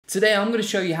Today I'm going to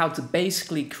show you how to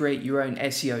basically create your own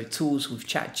SEO tools with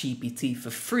ChatGPT for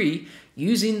free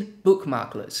using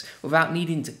Bookmarklets without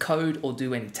needing to code or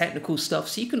do any technical stuff,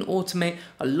 so you can automate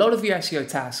a lot of your SEO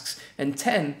tasks and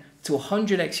 10 to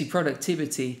 100x your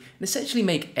productivity and essentially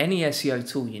make any SEO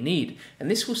tool you need.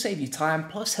 And this will save you time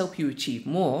plus help you achieve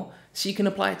more, so you can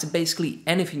apply it to basically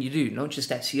anything you do, not just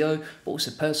SEO, but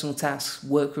also personal tasks,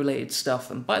 work-related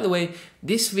stuff. And by the way,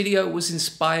 this video was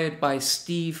inspired by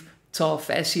Steve Toth,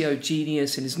 SEO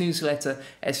genius, and his newsletter,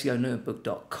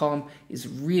 SEOnotebook.com, is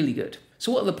really good.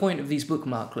 So what are the point of these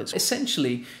bookmarklets?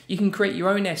 Essentially, you can create your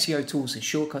own SEO tools and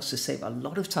shortcuts to save a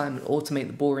lot of time and automate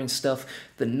the boring stuff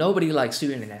that nobody likes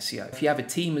doing in SEO. If you have a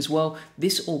team as well,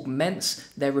 this augments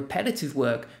their repetitive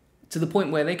work to the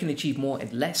point where they can achieve more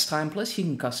in less time, plus you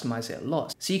can customize it a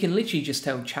lot. So you can literally just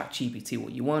tell ChatGPT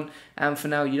what you want, and for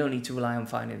now you don't need to rely on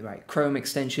finding the right Chrome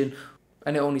extension,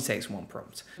 and it only takes one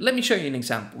prompt. Let me show you an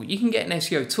example. You can get an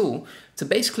SEO tool to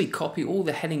basically copy all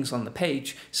the headings on the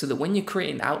page so that when you're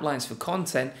creating outlines for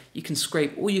content, you can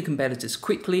scrape all your competitors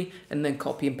quickly and then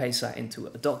copy and paste that into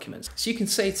a document. So you can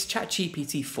say to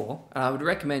ChatGPT 4, and I would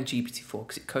recommend GPT-4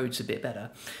 because it codes a bit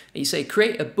better, and you say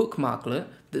create a bookmarklet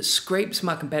that scrapes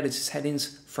my competitors'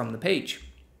 headings from the page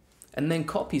and then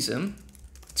copies them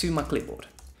to my clipboard.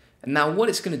 And now what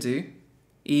it's going to do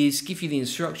is give you the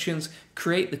instructions,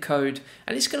 create the code,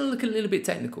 and it's going to look a little bit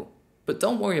technical, but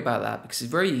don't worry about that because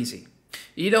it's very easy.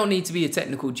 You don't need to be a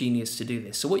technical genius to do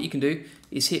this. So what you can do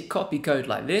is hit copy code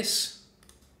like this,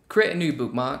 create a new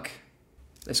bookmark,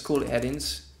 let's call it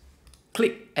headings,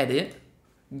 click edit,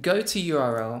 go to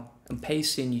URL and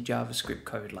paste in your JavaScript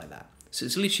code like that. So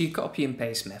it's literally a copy and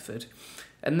paste method.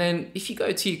 And then if you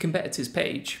go to your competitor's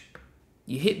page,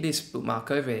 you hit this bookmark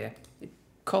over here, it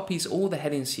copies all the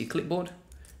headings to your clipboard,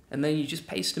 and then you just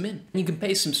paste them in. You can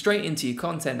paste them straight into your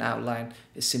content outline,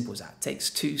 as simple as that. It takes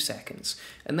 2 seconds.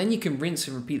 And then you can rinse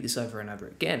and repeat this over and over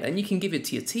again. And you can give it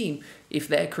to your team if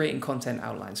they're creating content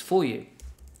outlines for you.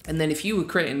 And then if you were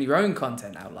creating your own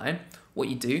content outline, what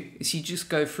you do is you just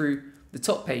go through the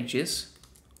top pages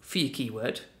for your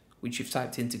keyword, which you've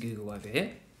typed into Google over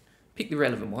here, pick the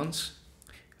relevant ones,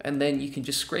 and then you can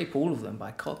just scrape all of them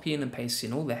by copying and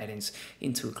pasting all the headings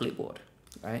into a clipboard,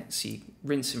 right? So you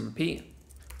rinse and repeat.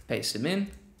 Paste them in,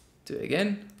 do it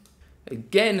again,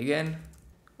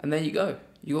 and there you go.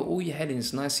 You got all your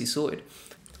headings nicely sorted.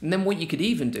 And then what you could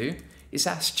even do is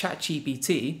ask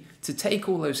ChatGPT to take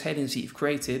all those headings that you've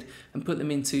created and put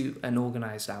them into an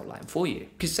organized outline for you. You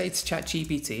could say to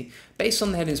ChatGPT, based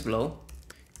on the headings below,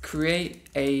 create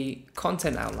a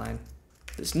content outline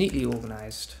that's neatly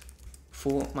organized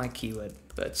for my keyword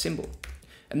bird symbol.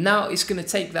 And now it's going to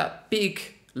take that big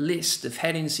list of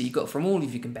headings that you got from all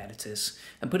of your competitors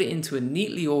and put it into a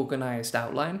neatly organized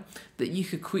outline that you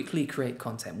could quickly create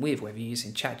content with, whether you're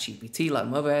using ChatGPT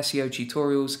like other SEO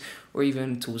tutorials or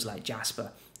even tools like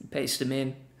Jasper. You paste them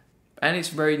in and it's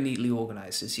very neatly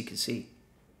organized, as you can see.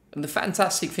 And the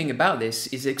fantastic thing about this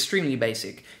is extremely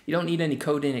basic. You don't need any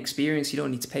coding experience, you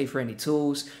don't need to pay for any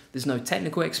tools, there's no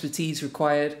technical expertise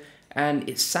required, and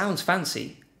it sounds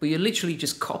fancy, but you're literally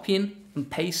just copying and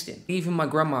pasting. Even my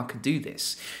grandma could do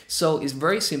this. So it's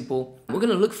very simple. We're going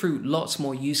to look through lots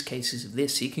more use cases of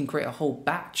this so you can create a whole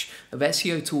batch of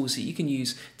SEO tools that you can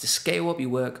use to scale up your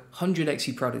work, 100x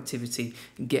your productivity,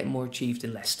 and get more achieved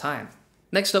in less time.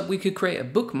 Next up, we could create a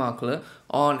bookmarklet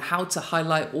on how to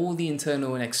highlight all the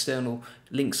internal and external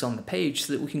links on the page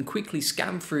so that we can quickly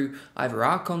scan through either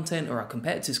our content or our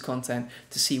competitors' content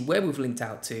to see where we've linked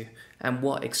out to and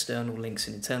what external links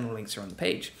and internal links are on the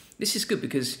page. This is good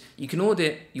because you can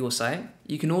audit your site,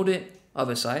 you can audit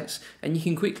other sites, and you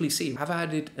can quickly see, have I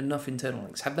added enough internal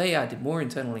links? Have they added more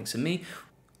internal links than me?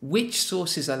 Which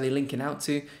sources are they linking out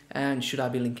to? And should I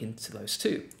be linking to those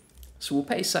too? So we'll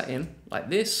paste that in like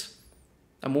this,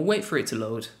 and we'll wait for it to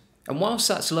load. And whilst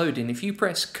that's loading, if you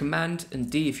press Command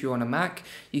and D if you're on a Mac,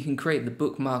 you can create the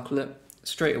bookmarklet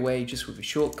straight away just with a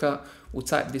shortcut. We'll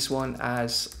type this one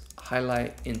as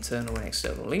highlight internal and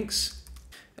external links.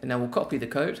 And now we'll copy the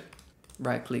code,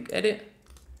 right click edit,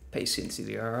 paste it into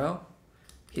the URL,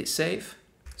 hit save.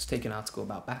 Let's take an article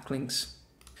about backlinks.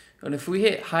 And if we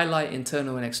hit highlight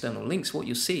internal and external links, what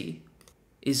you'll see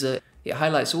is that it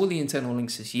highlights all the internal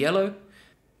links as yellow.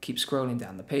 Keep scrolling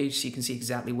down the page so you can see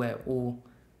exactly where all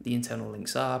the internal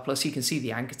links are. Plus you can see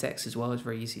the anchor text as well, it's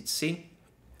very easy to see.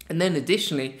 And then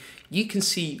additionally, you can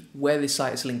see where this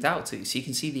site is linked out to. So you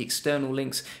can see the external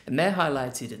links and they're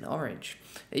highlighted in orange.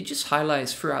 It just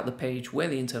highlights throughout the page where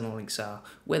the internal links are,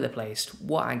 where they're placed,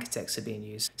 what anchor texts are being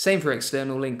used. Same for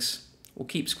external links. We'll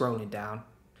keep scrolling down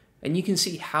and you can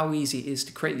see how easy it is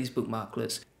to create these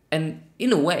bookmarklets. And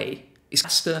in a way, It's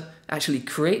faster actually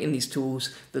creating these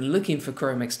tools than looking for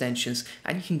Chrome extensions,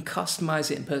 and you can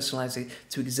customize it and personalize it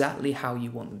to exactly how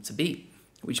you want them to be,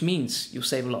 which means you'll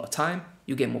save a lot of time,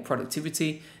 you'll get more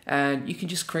productivity, and you can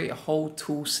just create a whole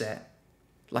tool set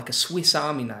like a Swiss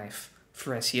Army knife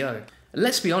for SEO. And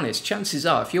let's be honest, chances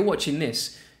are if you're watching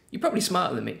this, you're probably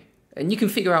smarter than me, and you can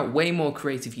figure out way more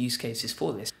creative use cases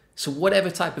for this. So whatever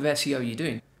type of SEO you're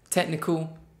doing,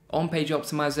 technical, on-page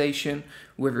optimization,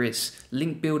 whether it's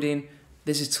link building,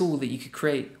 there's a tool that you could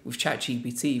create with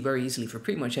ChatGPT very easily for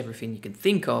pretty much everything you can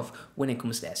think of when it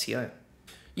comes to SEO.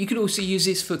 You could also use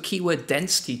this for keyword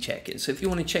density checking. So if you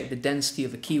want to check the density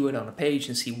of a keyword on a page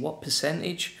and see what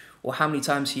percentage or how many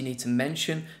times you need to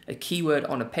mention a keyword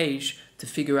on a page to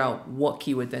figure out what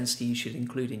keyword density you should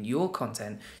include in your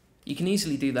content, you can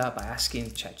easily do that by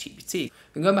asking ChatGPT.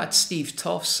 And going back to Steve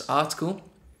Toff's article,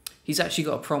 he's actually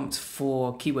got a prompt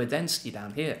for keyword density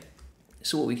down here.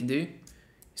 So what we can do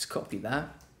is copy that.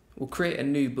 We'll create a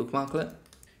new bookmarklet,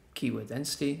 keyword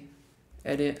density,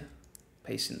 edit,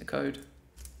 paste in the code.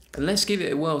 And let's give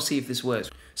it a whirl, see if this works.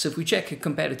 So if we check a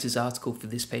competitor's article for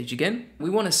this page again, we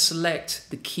want to select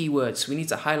the keyword. So we need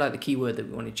to highlight the keyword that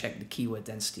we want to check the keyword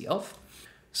density of.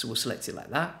 So we'll select it like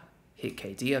that, hit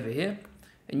KD over here,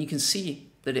 and you can see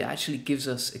that it actually gives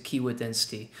us a keyword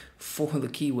density for the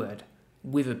keyword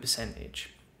with a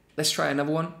percentage. Let's try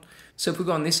another one. So if we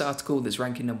go on this article that's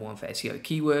ranking #1 for SEO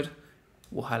keyword,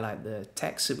 we'll highlight the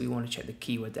text that we want to check the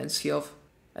keyword density of,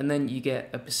 and then you get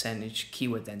a percentage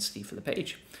keyword density for the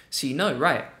page. So you know,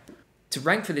 right, to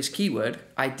rank for this keyword,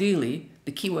 ideally,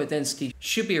 the keyword density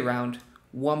should be around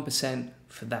 1%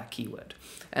 for that keyword.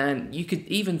 And you could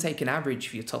even take an average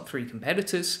of your top 3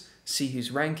 competitors, see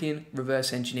who's ranking,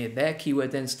 reverse engineer their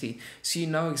keyword density, so you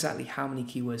know exactly how many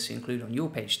keywords to include on your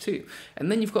page too.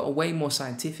 And then you've got a way more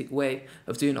scientific way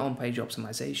of doing on-page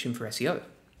optimization for SEO.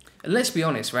 And let's be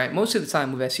honest, right? Most of the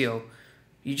time with SEO,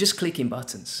 you're just clicking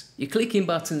buttons. You're clicking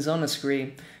buttons on a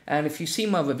screen, and if you've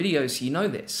seen my other videos, you know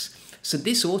this. So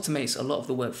this automates a lot of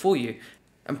the work for you.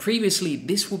 And previously,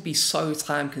 this would be so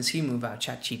time consuming without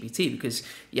ChatGPT because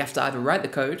you have to either write the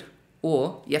code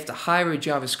or you have to hire a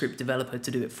JavaScript developer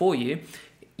to do it for you.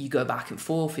 You go back and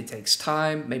forth, it takes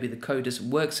time, maybe the code doesn't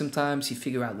work sometimes, you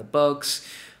figure out the bugs,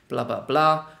 blah, blah,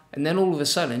 blah. And then all of a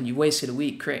sudden, you wasted a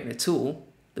week creating a tool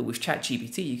that with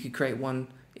ChatGPT, you could create one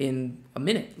in a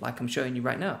minute, like I'm showing you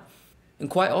right now. And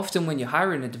quite often when you're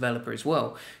hiring a developer as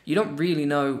well, you don't really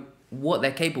know what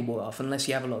they're capable of unless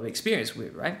you have a lot of experience with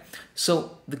it, right?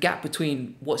 So the gap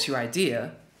between what's your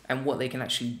idea and what they can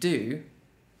actually do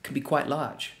can be quite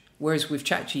large. Whereas with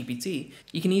ChatGPT,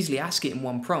 you can easily ask it in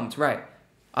one prompt, right,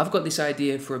 I've got this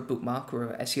idea for a bookmark or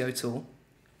an SEO tool,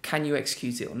 can you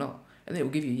execute it or not? And it will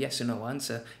give you a yes or no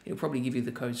answer. It'll probably give you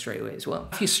the code straight away as well.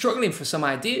 If you're struggling for some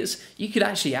ideas, you could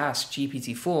actually ask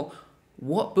GPT-4,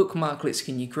 what bookmarklets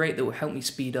can you create that will help me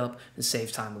speed up and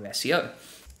save time with SEO?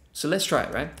 So let's try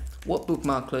it, right? What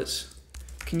bookmarklets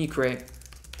can you create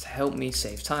to help me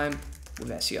save time with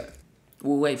SEO?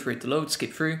 We'll wait for it to load,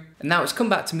 skip through. And now it's come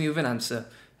back to me with an answer.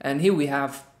 And here we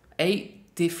have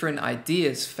 8 different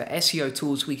ideas for SEO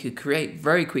tools we could create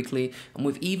very quickly. And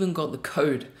we've even got the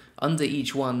code under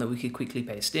each one that we could quickly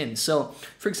paste in. So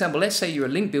for example, let's say you're a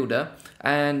link builder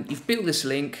and you've built this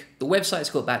link, the website's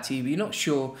got back to you, but you're not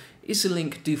sure, is the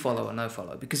link do follow or no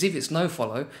follow? Because if it's no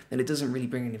follow, then it doesn't really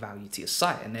bring any value to your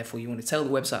site, and therefore you want to tell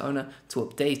the website owner to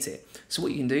update it. So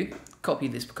what you can do, copy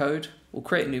this code, we'll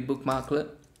create a new bookmarklet.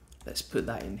 Let's put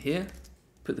that in here,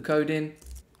 put the code in.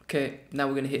 Okay, now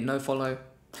we're going to hit no follow.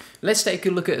 Let's take a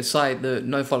look at a site that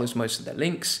no follows most of their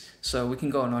links. So we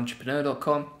can go on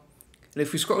entrepreneur.com. And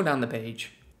if we scroll down the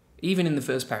page, even in the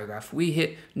first paragraph, we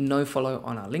hit no follow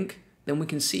on our link, then we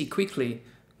can see quickly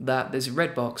that there's a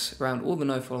red box around all the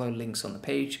no follow links on the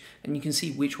page, and you can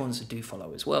see which ones do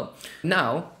follow as well.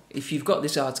 Now, if you've got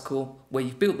this article where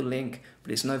you've built the link,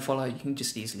 but it's no follow, you can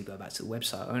just easily go back to the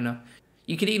website owner.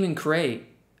 You could even create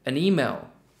an email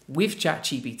with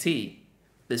ChatGPT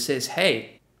that says,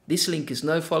 hey, this link is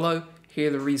no follow. Here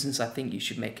are the reasons I think you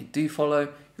should make it do follow.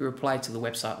 You reply to the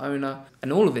website owner,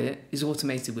 and all of it is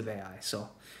automated with AI. So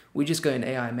we're just going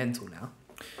AI mental now.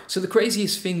 So the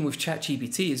craziest thing with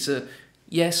ChatGPT is that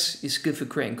yes, it's good for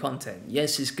creating content.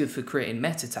 Yes, it's good for creating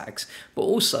meta tags, but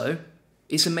also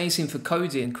it's amazing for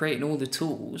coding and creating all the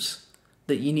tools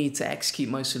that you need to execute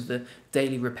most of the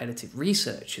daily repetitive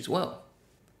research as well.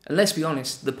 And let's be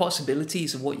honest, the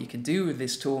possibilities of what you can do with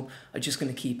this tool are just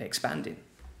going to keep expanding.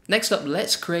 Next up,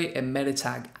 let's create a meta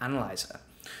tag analyzer.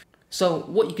 So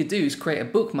what you could do is create a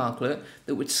bookmarklet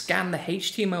that would scan the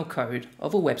HTML code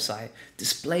of a website,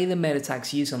 display the meta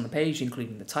tags used on the page,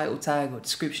 including the title tag or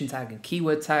description tag and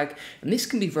keyword tag. And this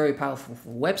can be very powerful for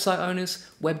website owners,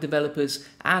 web developers,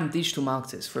 and digital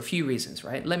marketers for a few reasons,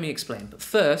 right? Let me explain. But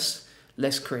first,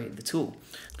 let's create the tool.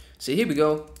 So here we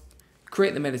go,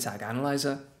 create the meta tag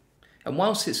analyzer. And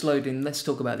whilst it's loading, let's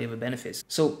talk about the other benefits.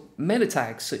 So meta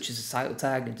tags such as a title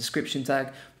tag and description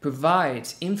tag provide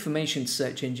information to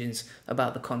search engines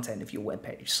about the content of your web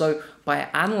page. So by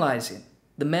analyzing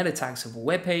the meta tags of a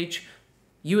web page,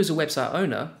 you as a website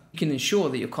owner, you can ensure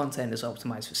that your content is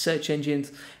optimized for search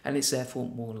engines and it's therefore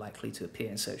more likely to appear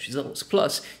in search results.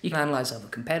 Plus, you can analyze other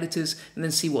competitors and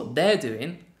then see what they're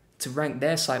doing to rank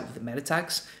their site with the meta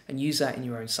tags and use that in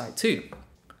your own site too.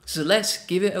 So let's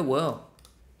give it a whirl.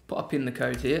 Pop in the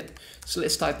code here. So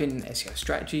let's type in SEO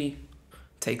strategy,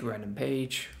 take a random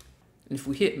page. And if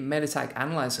we hit meta tag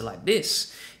analyzer like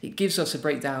this, it gives us a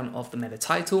breakdown of the meta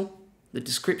title, the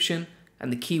description,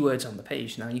 and the keywords on the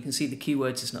page. Now you can see the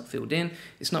keywords is not filled in.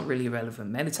 It's not really a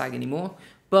relevant meta tag anymore,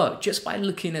 but just by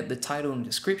looking at the title and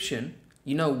description,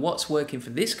 you know what's working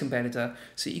for this competitor,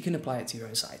 so you can apply it to your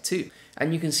own site too.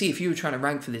 And you can see if you were trying to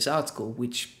rank for this article,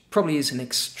 which probably is an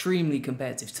extremely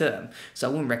competitive term, so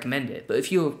I wouldn't recommend it. But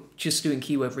if you're just doing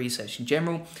keyword research in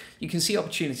general, you can see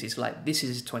opportunities like this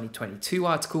is a 2022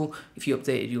 article. If you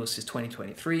updated yours to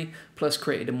 2023, plus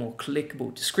created a more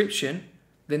clickable description,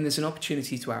 then there's an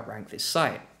opportunity to outrank this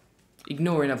site,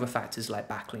 ignoring other factors like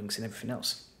backlinks and everything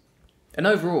else. And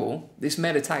overall, this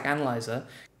meta tag analyzer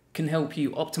can help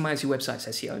you optimize your website's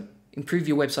SEO, improve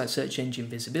your website search engine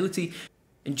visibility,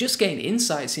 and just gain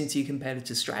insights into your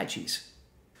competitors' strategies.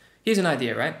 Here's an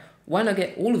idea, right? Why not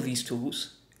get all of these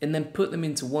tools and then put them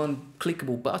into one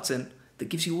clickable button that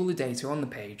gives you all the data on the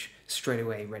page straight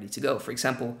away ready to go? For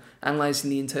example,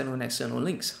 analyzing the internal and external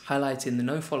links, highlighting the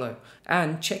nofollow,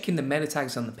 and checking the meta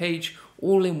tags on the page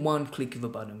all in one click of a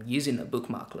button using a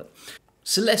bookmarklet.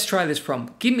 So let's try this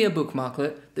prompt. Give me a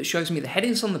bookmarklet that shows me the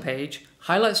headings on the page,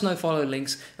 highlights nofollow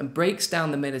links, and breaks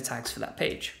down the meta tags for that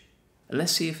page. And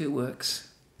let's see if it works.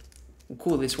 We'll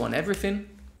call this one everything.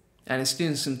 And it's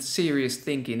doing some serious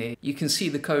thinking here. You can see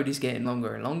the code is getting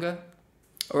longer and longer.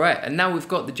 All right, and now we've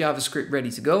got the JavaScript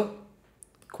ready to go.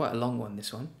 Quite a long one,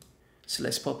 this one. So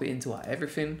let's pop it into our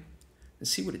everything and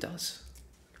see what it does.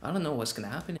 I don't know what's gonna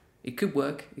happen. It could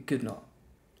work, it could not.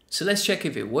 So let's check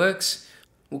if it works.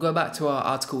 We'll go back to our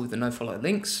article with the nofollow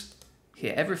links,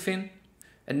 hit everything.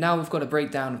 And now we've got a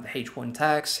breakdown of the H1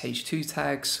 tags, H2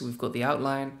 tags, we've got the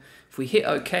outline. If we hit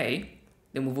OK,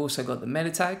 then we've also got the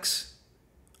meta tags,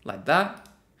 like that.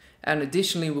 And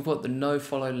additionally, we've got the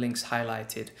nofollow links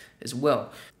highlighted as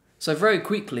well. So very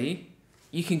quickly,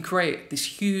 you can create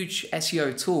this huge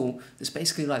SEO tool that's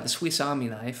basically like the Swiss Army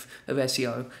knife of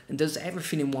SEO and does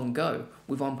everything in one go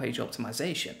with on-page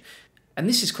optimization. And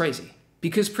this is crazy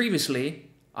because previously,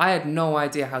 I had no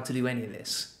idea how to do any of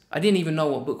this. I didn't even know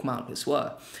what bookmarklets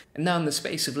were. And now in the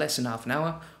space of less than half an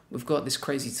hour, we've got this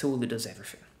crazy tool that does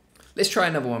everything. Let's try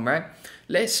another one, right?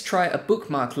 Let's try a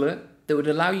bookmarklet that would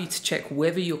allow you to check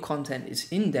whether your content is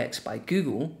indexed by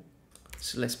Google.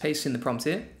 So let's paste in the prompt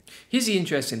here. Here's the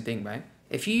interesting thing, right?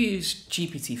 If you use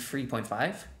GPT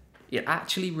 3.5, it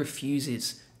actually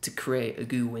refuses to create a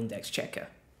Google index checker.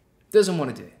 Doesn't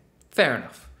want to do it. Fair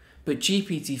enough. But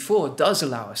GPT-4 does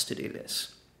allow us to do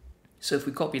this. So if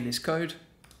we copy this code,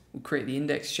 we'll create the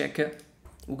index checker.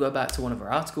 We'll go back to one of our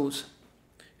articles.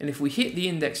 And if we hit the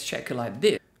index checker like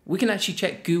this, we can actually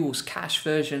check Google's cache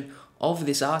version of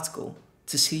this article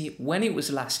to see when it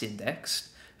was last indexed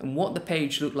and what the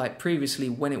page looked like previously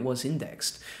when it was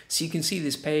indexed. So you can see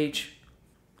this page.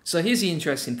 So here's the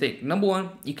interesting thing. Number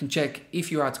one, you can check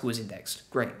if your article is indexed.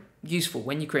 Great, useful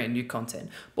when you create new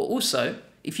content. But also,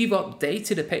 if you've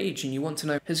updated a page and you want to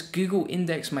know, has Google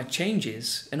indexed my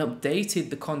changes and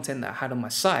updated the content that I had on my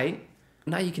site,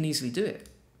 now you can easily do it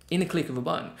in a click of a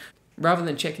button. Rather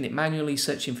than checking it manually,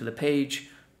 searching for the page,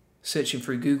 searching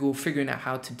through Google, figuring out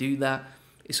how to do that,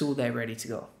 it's all there ready to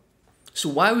go. So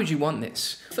why would you want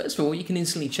this? First of all, you can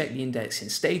instantly check the indexing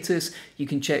status. You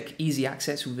can check easy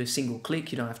access with a single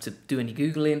click. You don't have to do any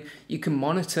Googling. You can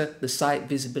monitor the site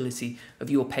visibility of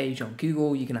your page on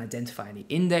Google. You can identify any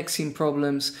indexing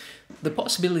problems. The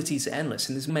possibilities are endless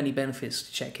and there's many benefits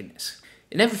to checking this.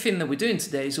 And everything that we're doing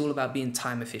today is all about being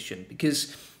time efficient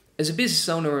because as a business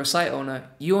owner or a site owner,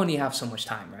 you only have so much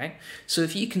time, right? So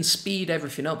if you can speed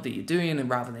everything up that you're doing and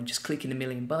rather than just clicking a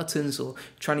million buttons or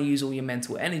trying to use all your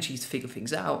mental energy to figure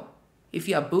things out, if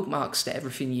you have bookmarks to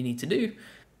everything you need to do,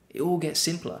 it all gets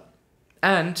simpler.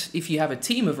 And if you have a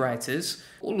team of writers,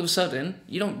 all of a sudden,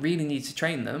 you don't really need to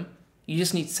train them. You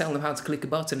just need to tell them how to click a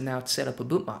button and how to set up a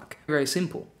bookmark. Very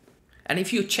simple. And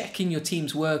if you're checking your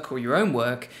team's work or your own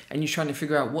work and you're trying to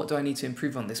figure out what do I need to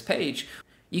improve on this page,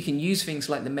 you can use things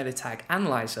like the meta tag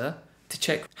analyzer to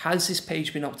check, has this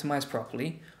page been optimized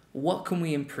properly? What can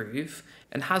we improve?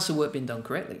 And has the work been done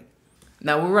correctly?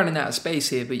 Now we're running out of space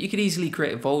here, but you could easily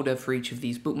create a folder for each of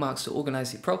these bookmarks to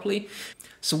organize it properly.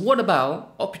 So what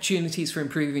about opportunities for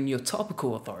improving your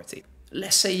topical authority?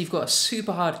 Let's say you've got a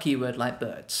super hard keyword like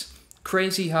birds.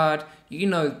 Crazy hard. You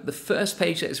know the first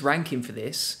page that is ranking for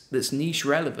this, that's niche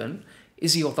relevant,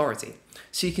 is the authority.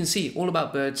 So you can see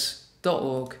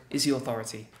allaboutbirds.org is the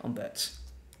authority on birds.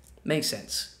 Makes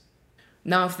sense.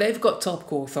 Now if they've got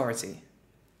topical authority,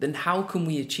 then how can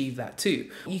we achieve that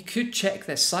too? You could check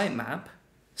their sitemap,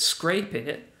 scrape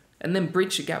it, and then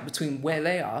bridge the gap between where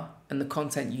they are and the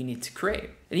content you need to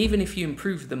create. And even if you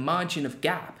improve the margin of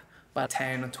gap by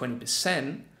 10 or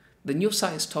 20%, then your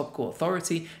site's topical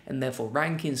authority and therefore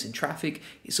rankings and traffic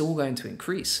is all going to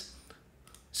increase.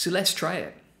 So let's try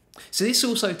it. So this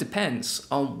also depends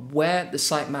on where the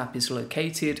sitemap is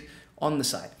located on the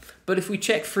site. But if we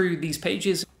check through these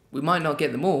pages, we might not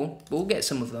get them all, but we'll get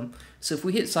some of them. So if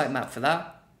we hit sitemap for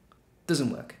that,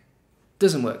 doesn't work.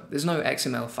 Doesn't work. There's no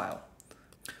XML file.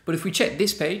 But if we check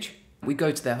this page, we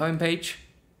go to their homepage,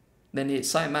 then hit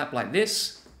sitemap like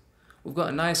this, we've got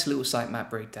a nice little sitemap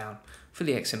breakdown for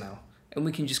the XML. And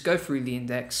we can just go through the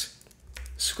index,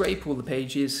 scrape all the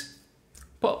pages,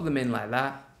 pop them in like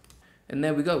that, and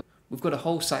there we go. We've got a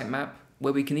whole sitemap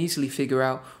where we can easily figure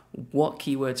out what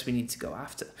keywords we need to go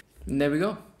after. And there we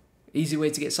go. Easy way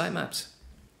to get sitemaps.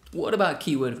 What about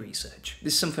keyword research?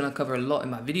 This is something I cover a lot in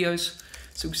my videos.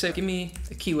 So we say, give me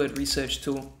a keyword research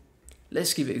tool.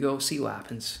 Let's give it a go, see what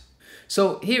happens.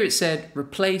 So here it said,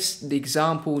 replace the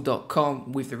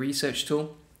example.com with the research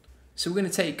tool. So we're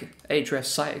going to take Ahrefs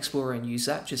Site Explorer and use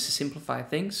that just to simplify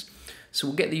things. So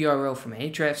we'll get the URL from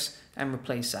Ahrefs and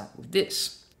replace that with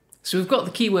this. So we've got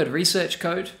the keyword research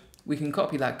code. We can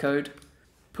copy that code,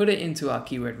 put it into our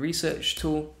keyword research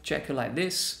tool, checker like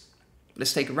this.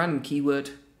 Let's take a random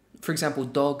keyword, for example,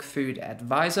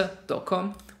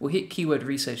 dogfoodadvisor.com. We'll hit keyword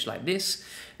research like this,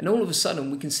 and all of a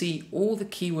sudden we can see all the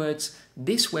keywords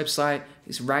this website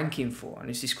is ranking for.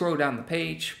 And as you scroll down the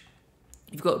page,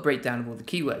 you've got a breakdown of all the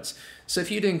keywords. So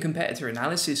if you're doing competitor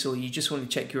analysis or you just want to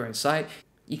check your own site,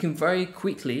 you can very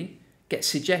quickly get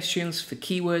suggestions for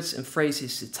keywords and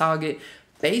phrases to target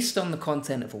based on the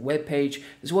content of a web page,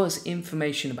 as well as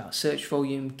information about search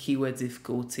volume, keyword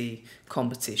difficulty,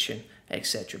 competition,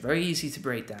 etc. Very easy to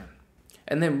break down.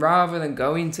 And then rather than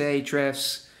going to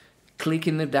Ahrefs,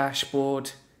 clicking the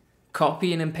dashboard,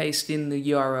 copying and pasting the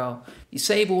URL, you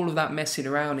save all of that messing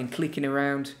around and clicking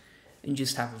around and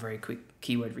just have a very quick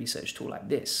keyword research tool like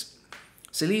this.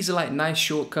 So these are like nice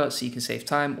shortcuts so you can save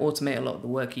time, automate a lot of the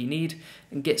work you need,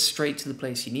 and get straight to the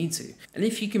place you need to. And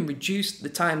if you can reduce the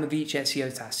time of each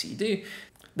SEO task that you do,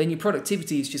 then your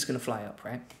productivity is just going to fly up,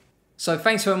 right? So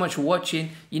thanks very much for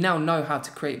watching. You now know how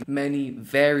to create many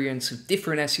variants of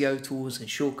different SEO tools and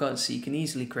shortcuts so you can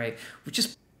easily create with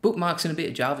just bookmarks and a bit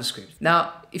of JavaScript.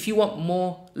 Now, if you want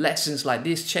more lessons like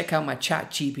this, check out my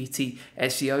ChatGPT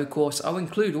SEO course. I'll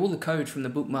include all the code from the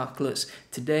Bookmarklets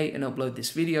today and upload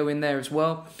this video in there as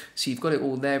well. So you've got it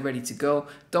all there ready to go.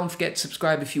 Don't forget to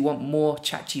subscribe if you want more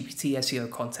ChatGPT SEO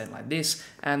content like this.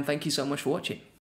 And thank you so much for watching.